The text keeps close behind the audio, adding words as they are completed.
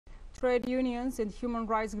Trade unions and human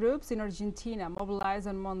rights groups in Argentina mobilized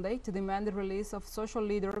on Monday to demand the release of social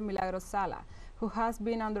leader Milagro Sala, who has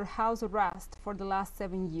been under house arrest for the last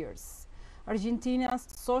 7 years. Argentina's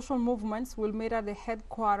social movements will meet at the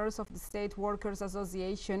headquarters of the State Workers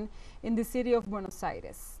Association in the city of Buenos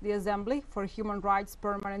Aires. The Assembly for Human Rights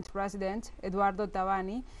Permanent President, Eduardo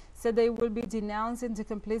Tabani, said they will be denouncing the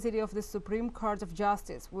complicity of the Supreme Court of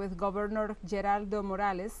Justice with Governor Geraldo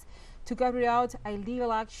Morales to carry out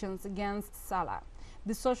illegal actions against Sala.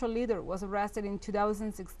 The social leader was arrested in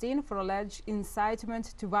 2016 for alleged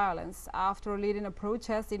incitement to violence after leading a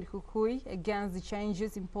protest in Jujuy against the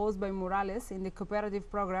changes imposed by Morales in the cooperative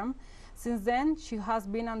program. Since then, she has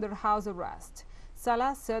been under house arrest.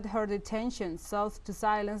 Sala said her detention sought to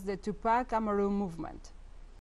silence the Tupac Amaru movement.